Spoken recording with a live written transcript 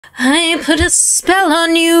I put a spell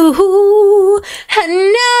on you,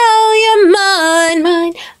 and now you're mine,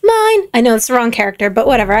 mine, mine. I know it's the wrong character, but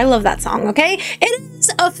whatever. I love that song, okay? It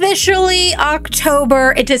is officially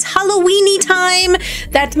October. It is Halloween-y time.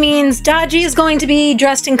 That means Dodgy is going to be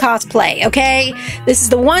dressed in cosplay, okay? This is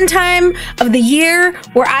the one time of the year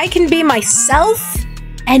where I can be myself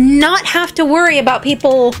and not have to worry about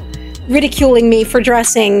people ridiculing me for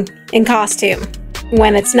dressing in costume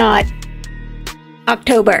when it's not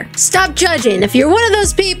October. Stop judging. If you're one of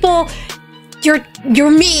those people, you're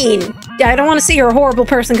mean. I don't want to say you're a horrible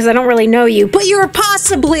person because I don't really know you, but you're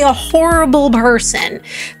possibly a horrible person,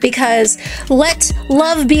 because let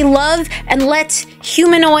love be love and let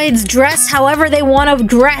humanoids dress however they want to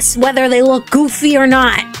dress, whether they look goofy or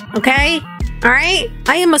not, okay? All right?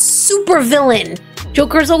 I am a super villain.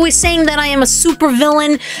 Joker's always saying that I am a super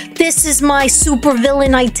villain. This is my super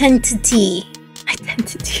villain identity.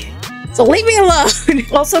 So leave me alone.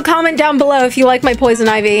 Also comment down below if you like my Poison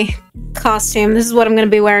Ivy costume. This is what I'm going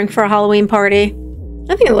to be wearing for a Halloween party.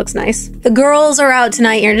 I think it looks nice. The girls are out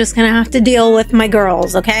tonight. You're just going to have to deal with my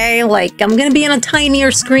girls, okay? Like, I'm going to be on a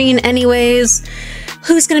tinier screen anyways.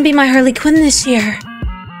 Who's going to be my Harley Quinn this year?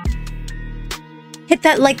 Hit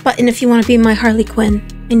that like button if you want to be my Harley Quinn.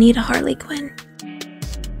 I need a Harley Quinn.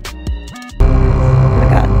 Oh my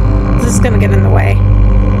god. This is going to get in the way.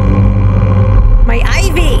 My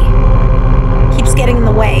Ivy keeps getting in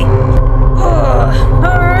the way. Oh,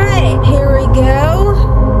 all right, here we go.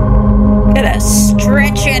 Gotta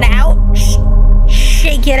stretch it out,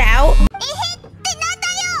 shake it out.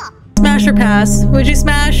 Smash or pass? Would you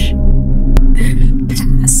smash?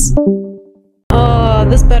 Pass. Oh,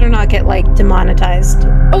 this better not get like demonetized.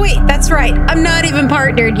 Oh wait, that's right. I'm not even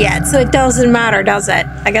partnered yet, so it doesn't matter, does it?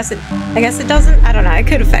 I guess it doesn't. I don't know. It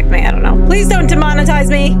could affect me. I don't know. Please don't demonetize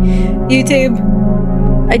me, YouTube.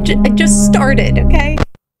 I just started, okay?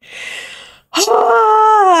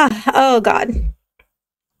 Oh god.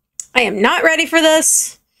 I am not ready for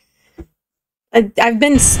this. I've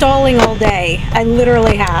been stalling all day. I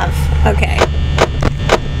literally have. Okay.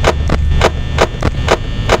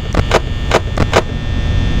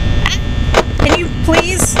 Can you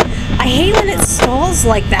please? I hate when it stalls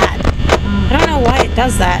like that. I don't know why it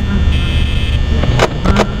does that.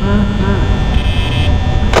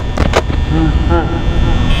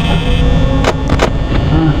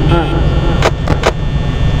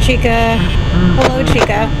 Chica. Hello,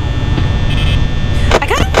 Chica. I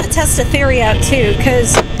kind of want to test a theory out too,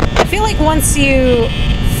 because I feel like once you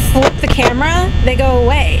flip the camera, they go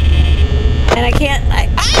away. And I can't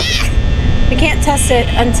test it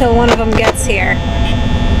until one of them gets here.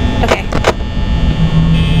 Okay.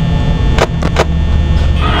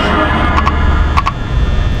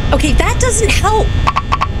 Okay, that doesn't help.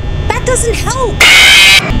 That doesn't help.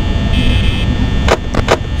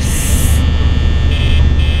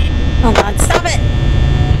 Oh god, stop it!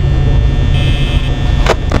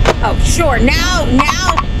 Oh, sure, now!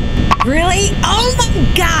 Really? Oh my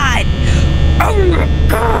god! Oh my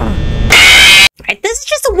god! Alright, this is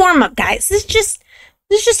just a warm-up, guys. This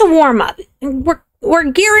is just a warm-up.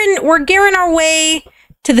 We're gearing our way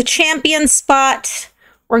to the champion spot.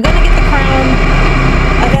 We're gonna get the crown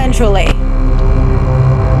eventually.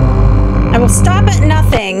 I will stop at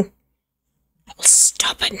nothing. I will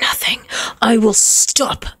stop at nothing. I will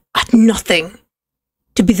stop at nothing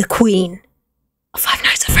to be the queen of Five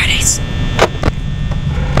Nights at Freddy's.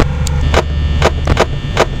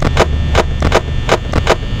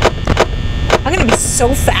 I'm gonna be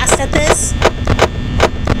so fast at this.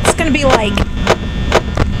 It's gonna be like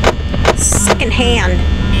second hand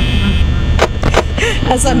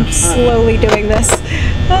as I'm slowly doing this.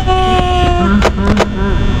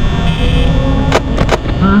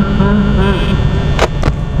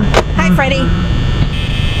 Hi, Freddy.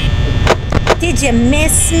 Did you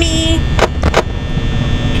miss me?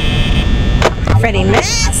 Freddy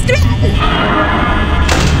missed me!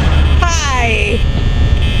 Hi!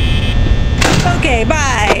 Okay,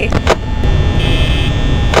 bye!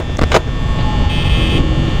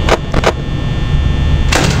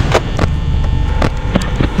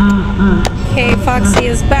 Okay, Foxy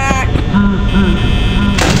is back.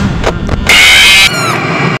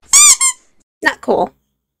 Not cool.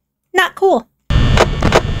 Not cool.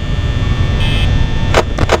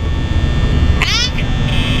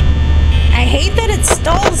 I hate that it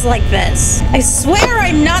stalls like this. I swear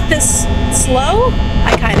I'm not this slow.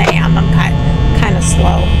 I kind of am. I'm kind of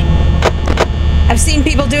slow. I've seen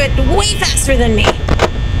people do it way faster than me.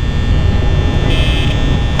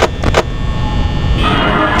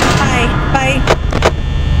 Bye. Bye.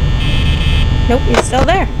 Nope, you're still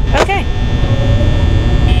there. Okay.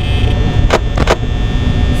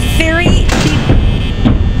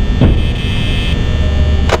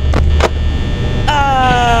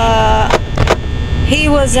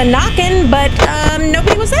 was a knocking, but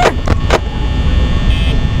nobody was there.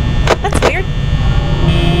 That's weird.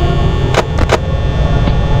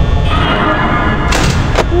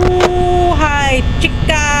 Ooh, hi,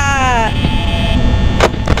 chica.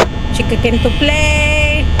 Chica came to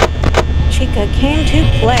play. Chica came to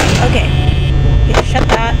play. Okay. Okay, shut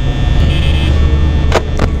that.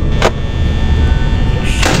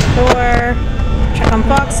 Okay, shut the door. Check on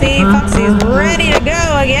Foxy. Foxy's ready to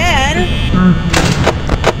go again.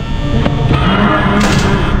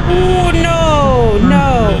 Ooh, no,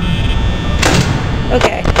 no.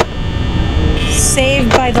 Okay. Saved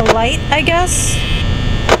by the light, I guess.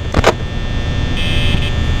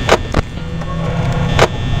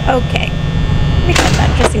 Okay. Let me shut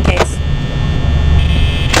that just in case.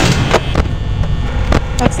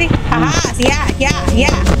 Foxy? Haha! Yeah, yeah,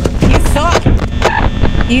 yeah! You thought!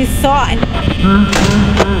 You thought!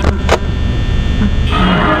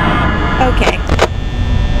 Okay.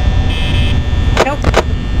 Nope.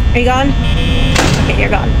 Are you gone? Okay, you're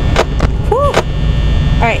gone. Whew!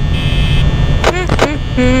 Alright.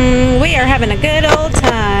 We are having a good old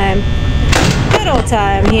time. Good old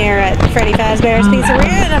time here at Freddy Fazbear's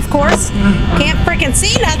Pizzeria, and of course, can't frickin'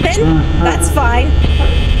 see nothing. That's fine.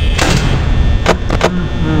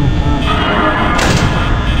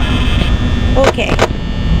 Okay.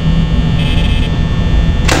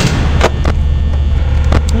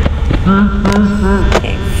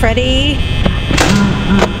 Okay, Freddy.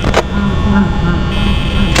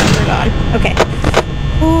 We're gone. Okay.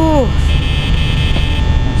 Ooh.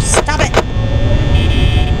 Stop it.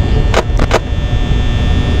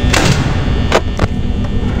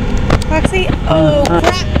 Foxy? Oh,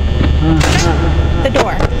 crap! Shut the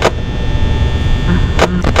door.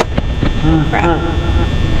 Crap.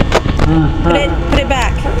 Put it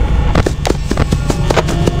back.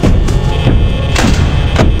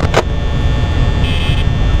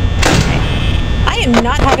 Okay. I am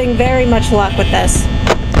not having very much luck with this.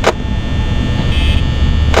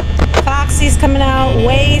 Foxy's coming out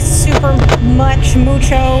way super much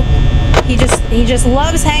mucho. He just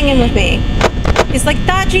loves hanging with me. He's like,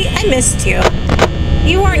 Dodgy, I missed you.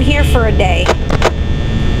 You weren't here for a day.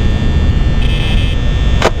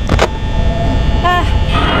 Oh,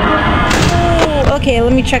 okay,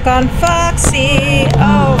 let me check on Foxy.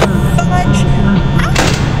 Oh, fudge.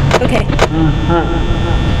 Okay.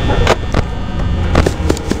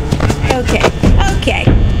 Okay, okay,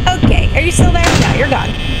 okay. Are you still there? No, you're gone.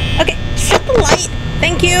 Okay, shut the light.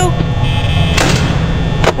 Thank you.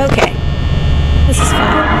 Okay. This is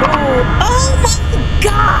fine. Oh my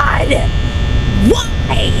god!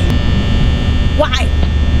 Why? Why?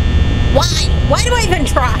 Why? Why do I even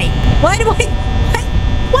try? Why do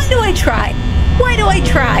I try? Why do I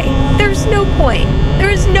try? There's no point. There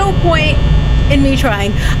is no point in me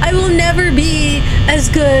trying. I will never be as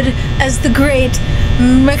good as the great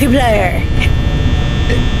Markiplier.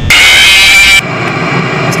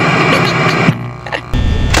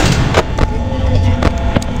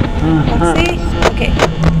 Let's see. Okay.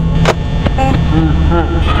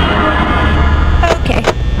 Okay.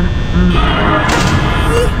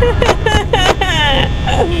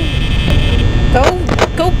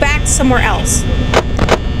 Go back somewhere else.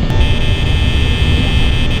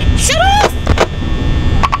 Shut up!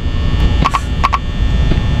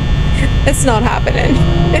 It's not happening.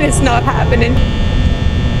 It is not happening.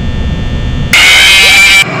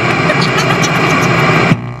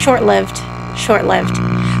 Short-lived. Short-lived.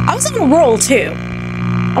 I was on a roll too.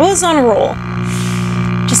 I was on a roll.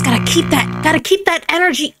 Just gotta keep that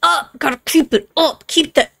energy up. Gotta keep it up.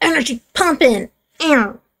 Keep the energy pumping.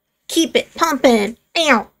 Ow. Keep it pumping.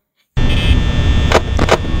 Ow.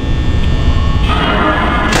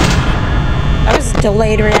 That was a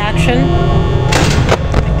delayed reaction.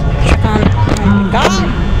 Check on. Oh my god.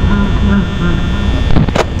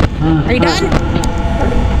 Are you done?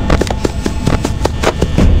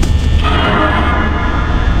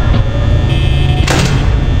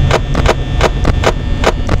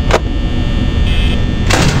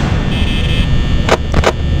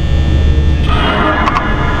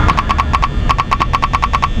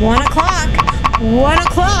 One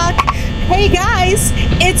o'clock. Hey guys,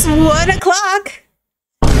 it's 1 o'clock.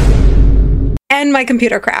 And my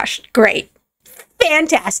computer crashed. Great.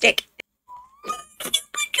 Fantastic.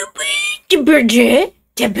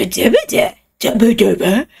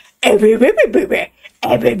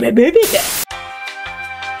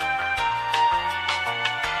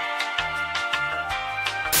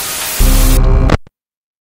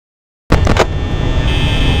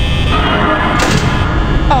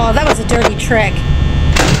 Oh, that was a dirty trick.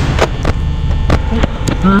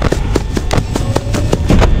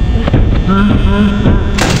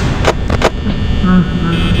 Oh.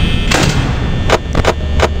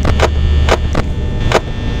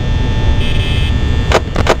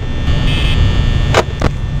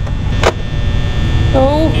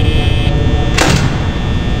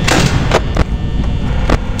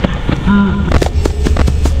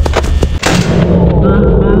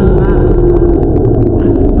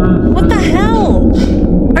 What the hell?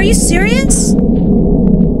 Are you serious?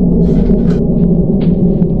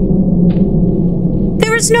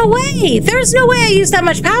 There's no way. There's no way I used that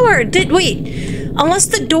much power. Wait, unless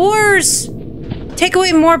the doors take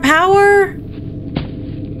away more power?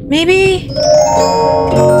 Maybe?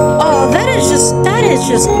 Oh, that is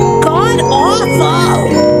just god awful.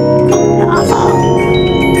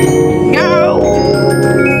 No.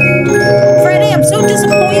 Freddy, I'm so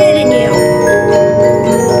disappointed in you.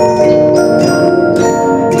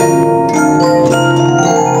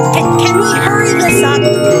 Can we hurry this up?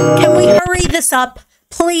 Can we hurry this up?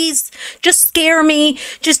 Please, just scare me.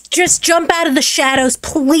 Just jump out of the shadows,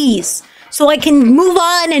 please, so I can move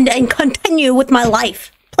on and continue with my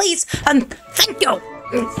life. Please, thank you.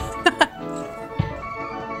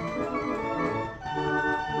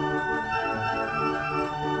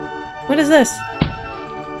 What is this?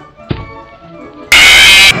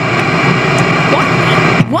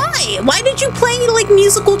 Why? Why did you play like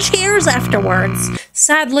musical chairs afterwards?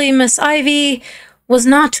 Sadly, Miss Ivy was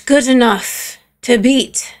not good enough to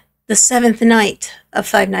beat the 7th night of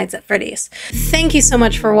Five Nights at Freddy's. Thank you so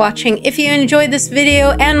much for watching. If you enjoyed this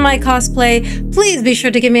video and my cosplay, please be sure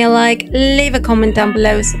to give me a like, leave a comment down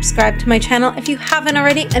below, subscribe to my channel if you haven't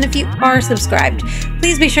already, and if you are subscribed,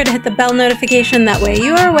 please be sure to hit the bell notification, that way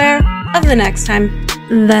you are aware of the next time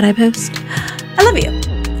that I post. I love you.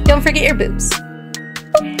 Don't forget your boobs.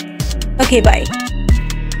 Okay, bye.